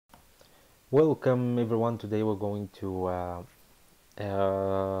Welcome everyone. Today we're going to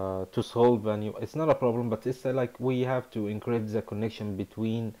solve a new. It's not a problem, but it's like we have to encrypt the connection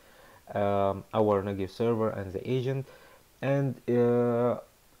between our Nagios server and the agent. And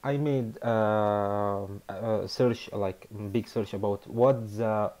I made a search, like big search about what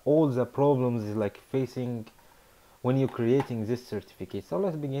all the problems is like facing when you're creating this certificate. So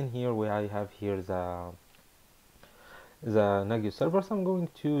let's begin here. Where I have here the Nagios server. So I'm going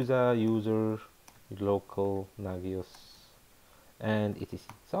to the user local Nagios and etc.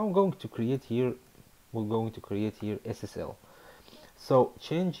 So I'm going to create here, we're going to create here SSL. So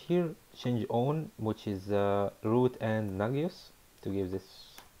change on, which is root and Nagios, to give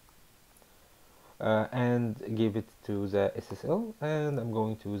this and give it to the SSL, and I'm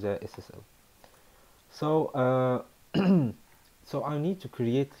going to the SSL. So so I need to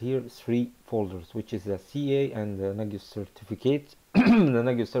create here 3 folders, which is the CA and the Nagios certificate, the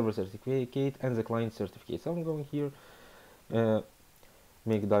Nagios server certificate and the client certificate. So I'm going here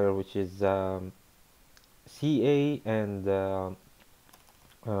mkdir, which is CA and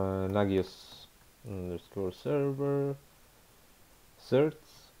Nagios underscore server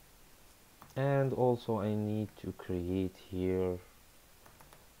certs, and also I need to create here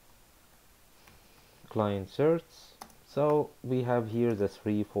client certs. So we have here the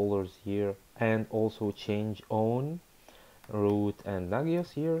 3 folders here, and also change on root and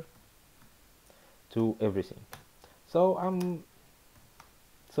Nagios here to everything. So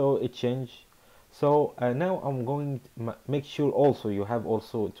so it changed. So now I'm going to make sure also you have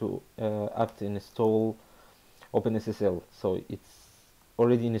also to apt install OpenSSL, so it's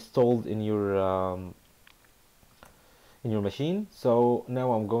already installed in your machine. So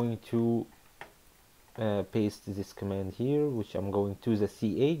now I'm going to paste this command here, which I'm going to the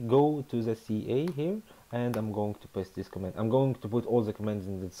CA, go to the CA here, and I'm going to paste this command. I'm going to put all the commands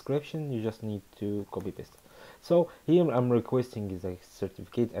in the description, you just need to copy paste it. So here I'm requesting the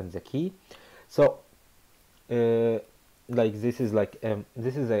certificate and the key. So like this is like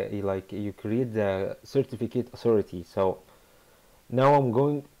this is a like you create the certificate authority. So now I'm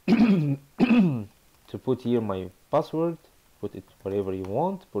going to put here my password, put it wherever you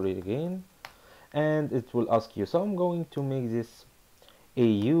want, put it again, and it will ask you. So I'm going to make this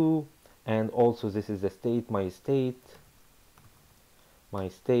AU, and also this is the state, my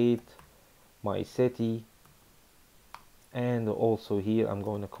city, and also here I'm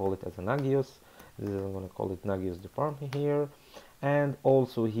going to call it as a Nagios. This is, I'm going to call it Nagios department here, and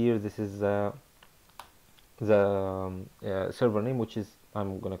also here this is the server name, which is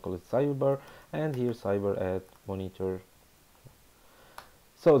I'm going to call it cyber, and here cyber at monitor.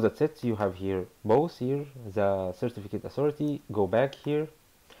 So that's it. You have here both here the certificate authority. Go back here,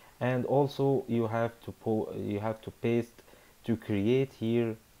 and also you have to paste to create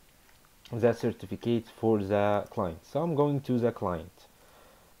here the certificate for the client. So I'm going to the client.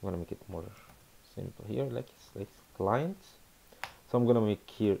 I'm gonna make it more simple here, like client. So I'm gonna make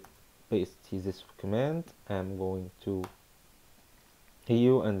here paste this command. I'm going to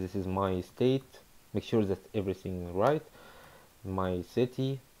EU, and this is my state. Make sure that everything right. My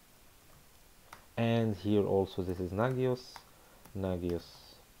city, and here also this is Nagios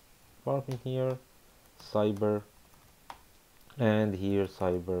department here, cyber, and here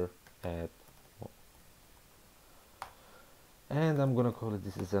cyber at, and I'm gonna call it,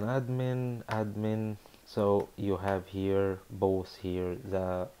 this is an admin. So you have here both here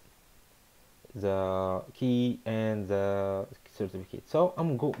the key and the certificate. So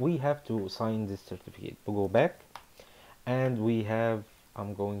we have to sign this certificate. We'll go back, and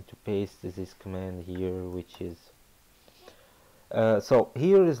I'm going to paste this command here, which is so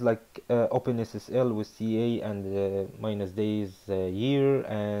here is like OpenSSL with CA and minus days year,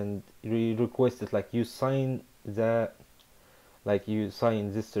 and request it like you sign this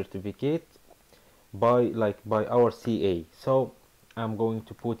certificate by our CA. So I'm going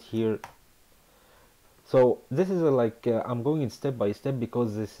to put here. So this is I'm going step by step,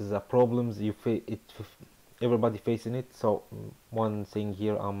 because this is a problems everybody facing it. So one thing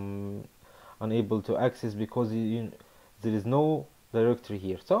here I'm unable to access because there is no directory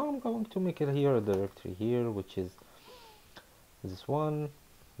here. So I'm going to make it here a directory here, which is this one,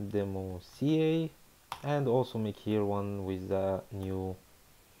 demoCA, and also make here one with the new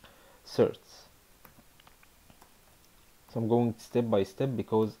certs. So I'm going step by step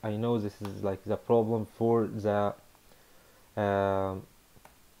because I know this is like the problem for the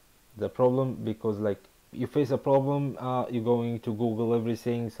problem, because like you face a problem, you're going to Google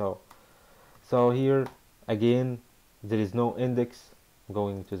everything. So here again there is no index. I'm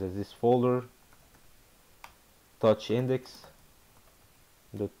going to this folder, touch index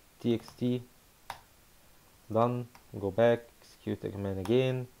index.txt. Done. Go back, execute the command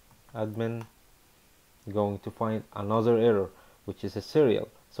again, admin. Going to find another error, which is a serial.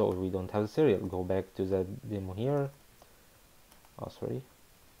 So if we don't have a serial, go back to the demo here. Oh, sorry.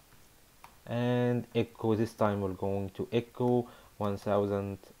 And echo, this time we're going to echo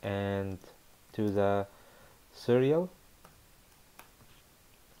 1000 and to the serial,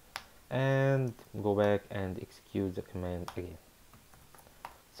 and go back and execute the command again.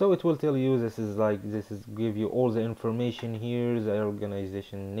 So it will tell you this is give you all the information here, the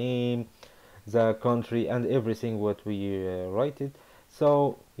organization name, the country, and everything what we write it.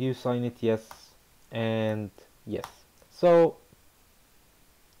 So you sign it yes and yes. So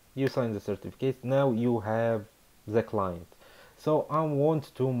you sign the certificate. Now you have the client. So I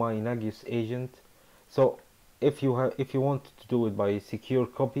want to my Nagios agent. So if you want to do it by secure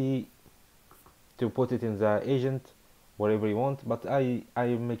copy, to put it in the agent wherever you want, but I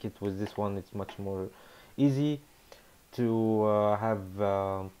make it with this one. It's much more easy to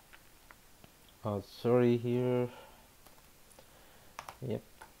have sorry here. Yep.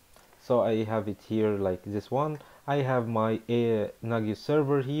 So I have it here like this one. I have my Nagios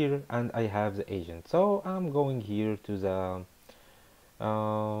server here, and I have the agent. So I'm going here to the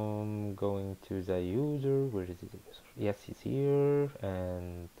user. Where is the user? Yes, he's here,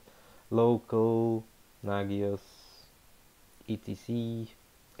 and local Nagios etcl.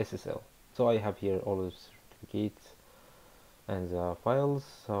 So I have here all the certificates and the files.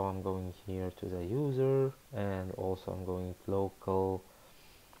 So I'm going here to the user, and also I'm going local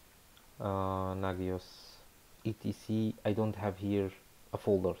Nagios etc. I don't have here a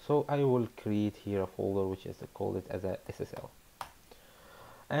folder, so I will create here a folder which is call it as a SSL,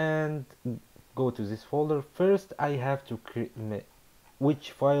 and go to this folder. First I have to create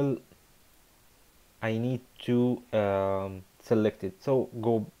which file I need to select it. So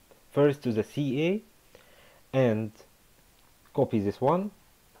go first to the CA and copy this one,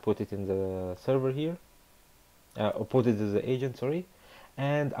 put it in the server here, or put it as the agent, sorry,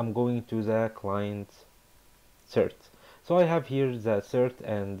 and I'm going to the client cert. So I have here the cert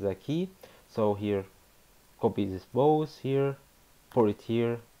and the key. So here, copy this both here, put it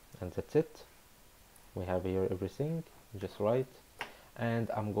here, and that's it. We have here everything, just right. And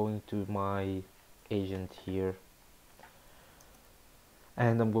I'm going to my agent here,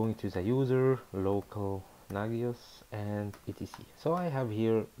 and I'm going to the user, local Nagios, and etc. So I have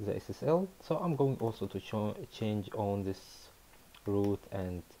here the SSL. So I'm going also to change on this root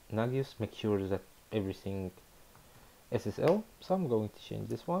and Nagios, make sure that everything SSL. So I'm going to change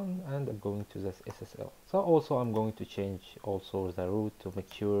this one, and I'm going to this SSL. So also I'm going to change also the root to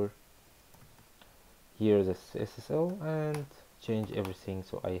make sure here this SSL, and change everything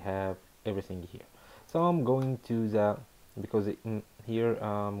so I have everything here. So I'm going to the, because here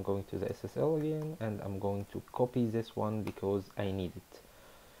I'm going to the SSL again, and I'm going to copy this one because I need it.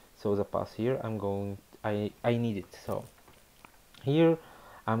 So the path here I'm going, I need it. So here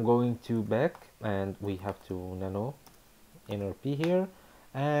I'm going to back, and we have to nano NRPE here,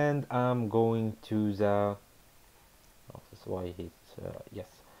 and I'm going to the, oh, that's why it's yes,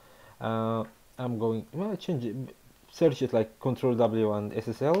 I'm going, well, change it, search it like Control W and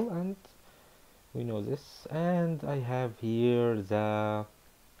SSL, and we know this. And I have here the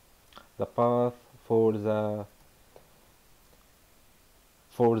path for the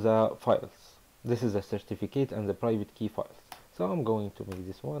files. This is a certificate and the private key files. So I'm going to make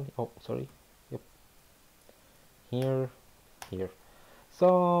this one. Oh, sorry. Yep. Here.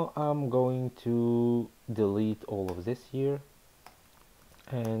 So I'm going to delete all of this here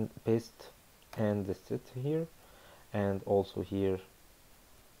and paste, and the set here, and also here,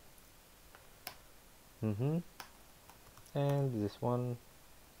 and this one,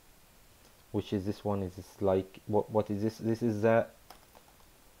 which is this one, is this like what is this? This is the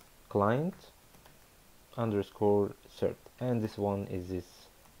client underscore cert, and this one is this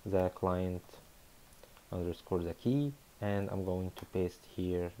the client underscore the key, and I'm going to paste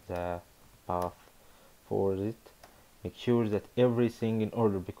here the path for it. Make sure that everything in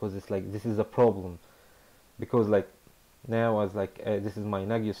order, because it's like this is a problem, because like now as like this is my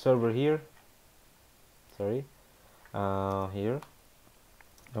Nagios server here, sorry, here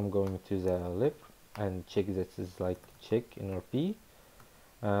I'm going to the lib and check this is like check NRPE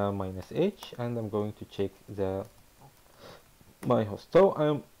 -h, and I'm going to check the my host. So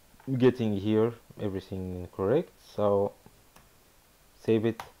I'm getting here everything correct. So save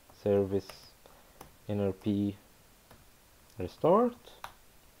it, service NRPE restart.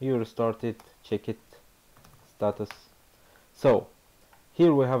 You restart it, check it, status. So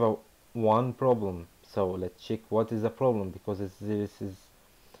here we have one problem. So let's check what is the problem, because this is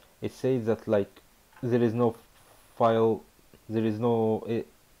it says that like there is no file, there is no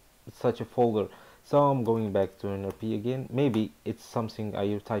such a folder. So I'm going back to NRPE again. Maybe it's something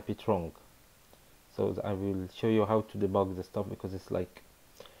I type it wrong, so I will show you how to debug the stuff, because it's like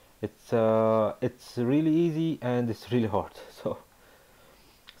it's really easy and it's really hard.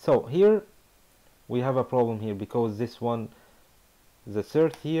 So here we have a problem here, because this one, the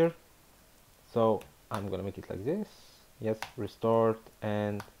cert here, so I'm gonna make it like this. Yes, restart,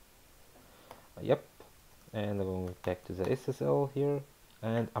 and yep, and I'm going back to the SSL here,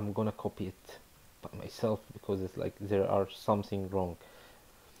 and I'm gonna copy it by myself, because it's like there are something wrong.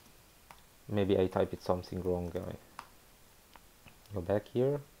 Maybe I type it something wrong. Go back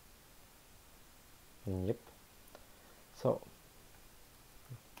here. Yep. So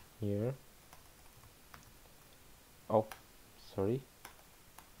here, oh sorry,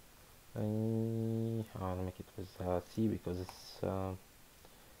 I'll make it with C, because it's the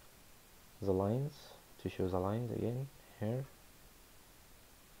lines, to show the lines again here,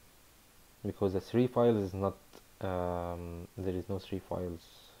 because the 3 files is not there is no 3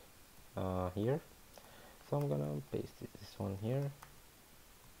 files here. So I'm gonna paste this one here,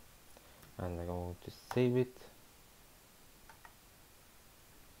 and I'm going to save it.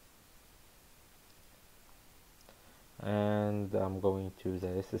 And I'm going to the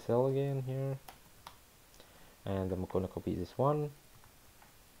SSL again here, and I'm gonna copy this one,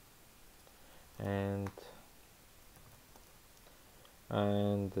 and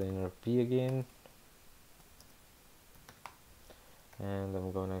the NRP again, and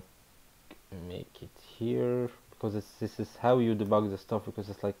I'm gonna make it here, because this is how you debug the stuff, because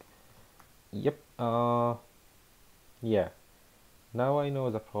it's like, yep, yeah, now I know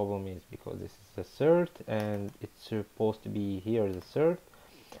the problem is because this is the cert, and it's supposed to be here the cert,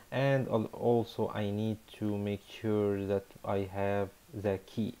 and also I need to make sure that I have the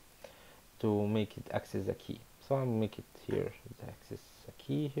key to make it access the key. So I'll make it here the access the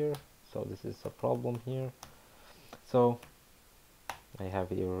key here. So this is a problem here. So I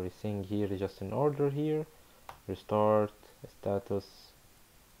have everything here just in order here, restart, status,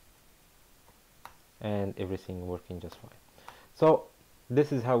 and everything working just fine. So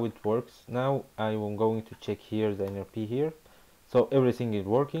this is how it works. Now I am going to check here the NRP here. So everything is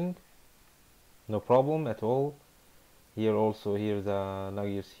working, no problem at all. Here also, here the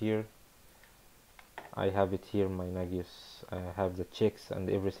Nagios here, I have it here, my Nagios, I have the checks and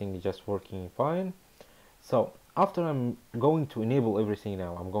everything is just working fine. So after I'm going to enable everything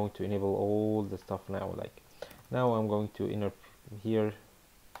now, I'm going to enable all the stuff now, like now I'm going to here,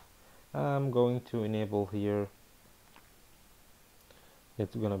 I'm going to enable here,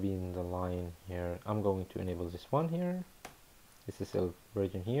 it's gonna be in the line here, I'm going to enable this one here, SSL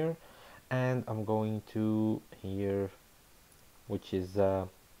version here, and I'm going to here, which is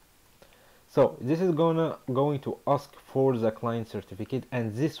so this is going to ask for the client certificate,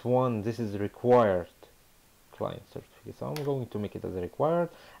 and this one, this is required client certificate, so I'm going to make it as a required.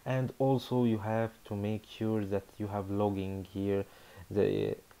 And also you have to make sure that you have logging here,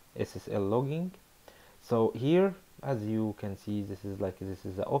 the SSL logging. So here, as you can see, this is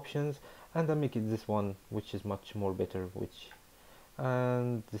the options, and I make it this one, which is much more better, which,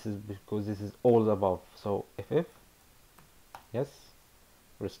 and this is because this is all above. So ff, yes,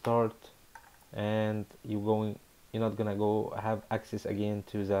 restart, and you're not gonna go have access again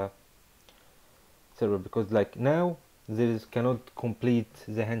to the server, because like now this cannot complete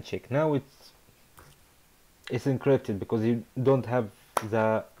the handshake. Now it's encrypted, because you don't have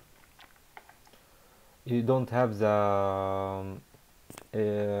the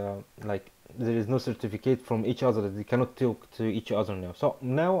like there is no certificate from each other, they cannot talk to each other now. So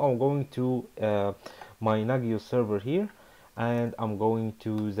now I'm going to my Nagios server here, and I'm going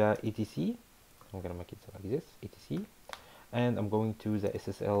to the etc, I'm gonna make it like this, etc, and I'm going to the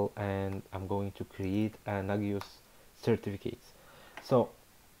SSL, and I'm going to create a Nagios certificates. So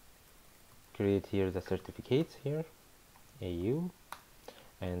create here the certificates here, AU,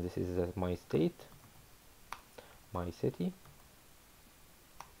 and this is my state, my city.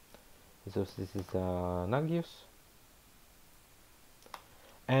 So this is Nagios,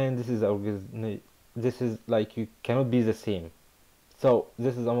 and this is this is like, you cannot be the same. So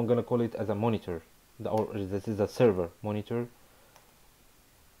this is, I'm gonna call it as a monitor, or this is a server, monitor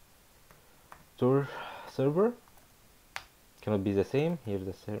tour server, cannot be the same. Here's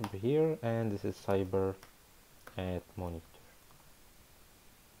the server here, and this is cyber at monitor.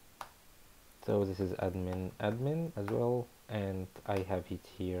 So this is admin as well, and I have it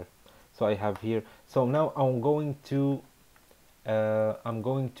here. So I have here, so now I'm going to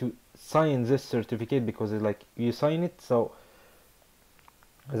sign this certificate, because it's like you sign it. So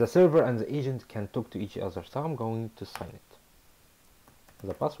the server and the agent can talk to each other. So I'm going to sign it.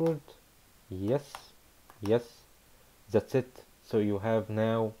 The password, yes, yes, that's it. So you have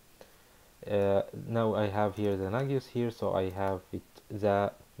now now I have here the Nagios here, so I have it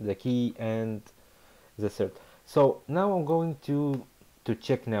the key and the cert. So now I'm going to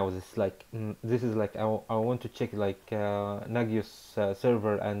check now this like this is like I want to check like Nagios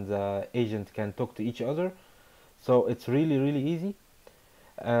server and the agent can talk to each other. So it's really easy.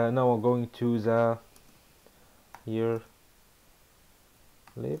 Now I'm going to the here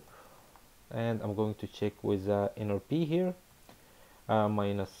lib, and I'm going to check with the NRPE here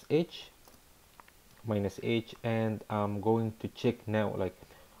minus h, and I'm going to check now like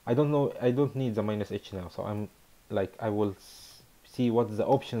I don't know, I don't need the minus h now, so I'm like I will see what's the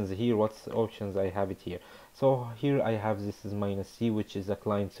options here, what's the options I have it here. So here I have this is minus c, which is a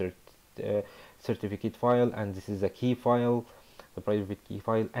client certificate file, and this is a key file, the private key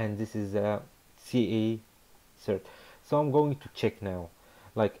file, and this is a ca cert. So I'm going to check now,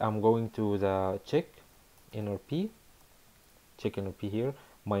 like I'm going to the check nrp here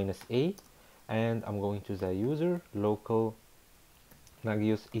minus a, and I'm going to the user local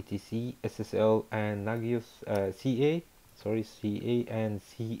Nagios etcl and Nagios ca and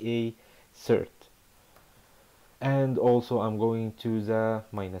ca cert, and also I'm going to the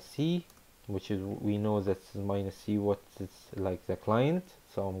minus c, which is we know that's minus c what it's like the client.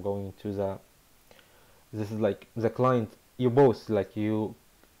 So I'm going to the this is like the client, you both like you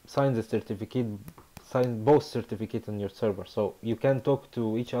sign the certificate, sign both certificate on your server, so you can talk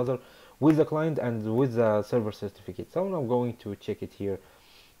to each other with the client and with the server certificate. So I'm going to check it here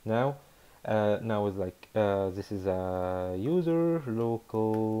now. Now it's like this is a user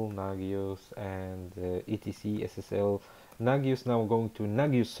local Nagios and etcl Nagios. Now I'm going to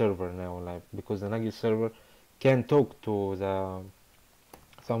Nagios server now, like because the Nagios server can talk to the,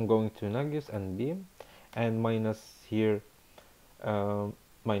 so I'm going to Nagios and beam and minus here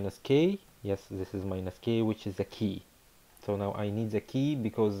minus k, yes, this is minus k, which is a key. So now I need the key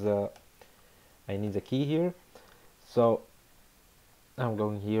because I need the key here. So I'm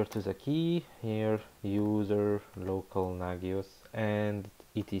going here to the key here, user local Nagios and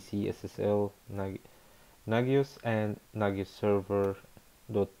etcl Nagios and Nagios server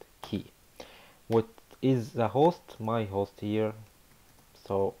dot key. What is the host? My host here.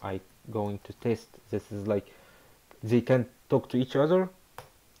 So I going to test. This is like they can talk to each other.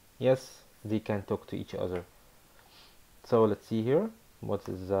 Yes, they can talk to each other. So let's see here what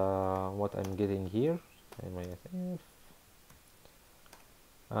is what I'm getting here.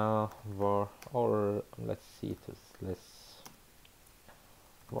 Var, or let's see it is less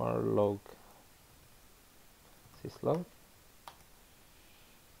var log syslog.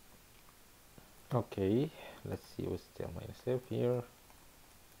 Okay, let's see what's still minus f here.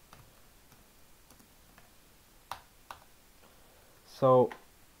 So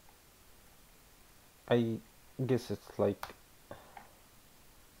I guess it's like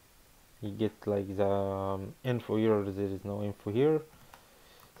you get like the info here, there is no info here,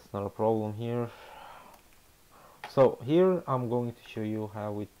 it's not a problem here. So here I'm going to show you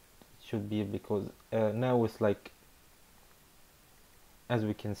how it should be, because now it's like, as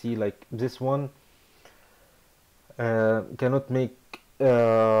we can see, like this one cannot make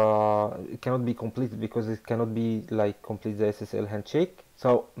it cannot be completed because it cannot be like complete the SSL handshake.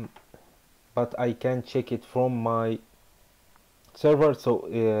 So but I can check it from my server.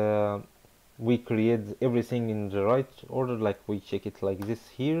 So we create everything in the right order, like we check it like this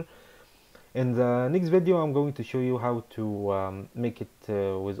here. In the next video I'm going to show you how to make it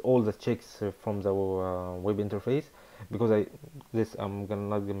with all the checks from the web interface, because I'm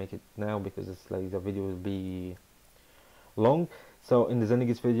not gonna make it now because it's like the video will be long. So in the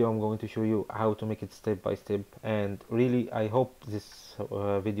next video I'm going to show you how to make it step by step, and really I hope this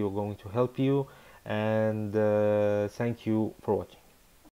video going to help you, and thank you for watching.